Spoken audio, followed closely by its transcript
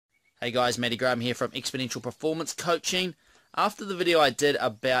Hey guys, Matty Graham here from Exponential Performance Coaching. After the video I did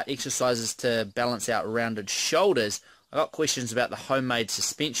about exercises to balance out rounded shoulders, I got questions about the homemade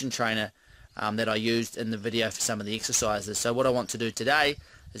suspension trainer that I used in the video for some of the exercises. So what I want to do today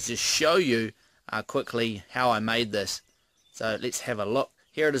is just show you quickly how I made this. So let's have a look.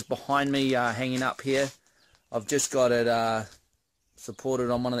 Here it is behind me, hanging up here. I've just got it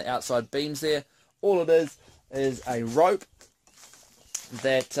supported on one of the outside beams there. All it is a rope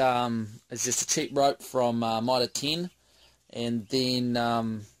that is just a cheap rope from Mitre 10, and then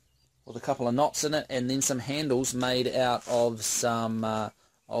with a couple of knots in it, and then some handles made out of some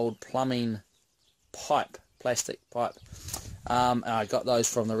old plumbing pipe, plastic pipe. I got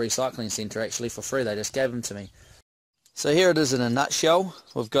those from the recycling centre actually for free. They just gave them to me. So here it is in a nutshell.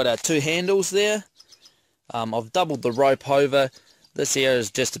 We've got our two handles there. I've doubled the rope over. This here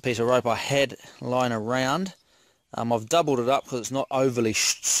is just a piece of rope I had lying around. I've doubled it up because it's not overly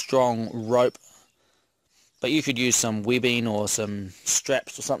strong rope, but you could use some webbing or some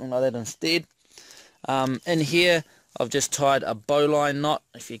straps or something like that instead. In here I've just tied a bowline knot.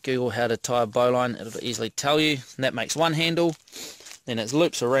 If you Google how to tie a bowline, it'll easily tell you. And that makes one handle. Then it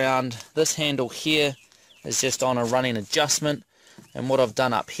loops around. This handle here is just on a running adjustment, and what I've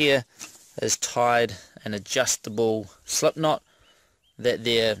done up here is tied an adjustable slip knot. That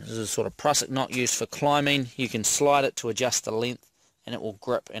there is a sort of prusik knot used for climbing. You can slide it to adjust the length and it will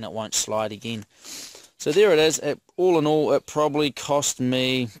grip and it won't slide again. So there it is. All in all, it probably cost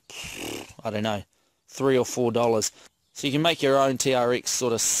me, I don't know, $3 or $4. So you can make your own TRX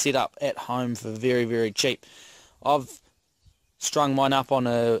sort of setup at home for very, very cheap. I've strung mine up on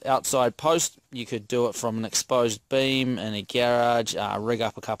an outside post. You could do it from an exposed beam in a garage, rig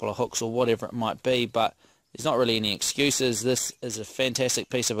up a couple of hooks or whatever it might be, but there's not really any excuses. This is a fantastic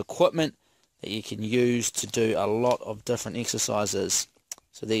piece of equipment that you can use to do a lot of different exercises.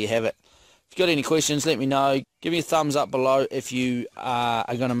 So there you have it. If you've got any questions, let me know. Give me a thumbs up below if you are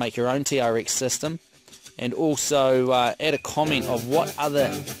going to make your own TRX system. And also add a comment of what other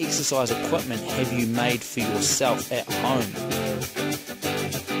exercise equipment have you made for yourself at home.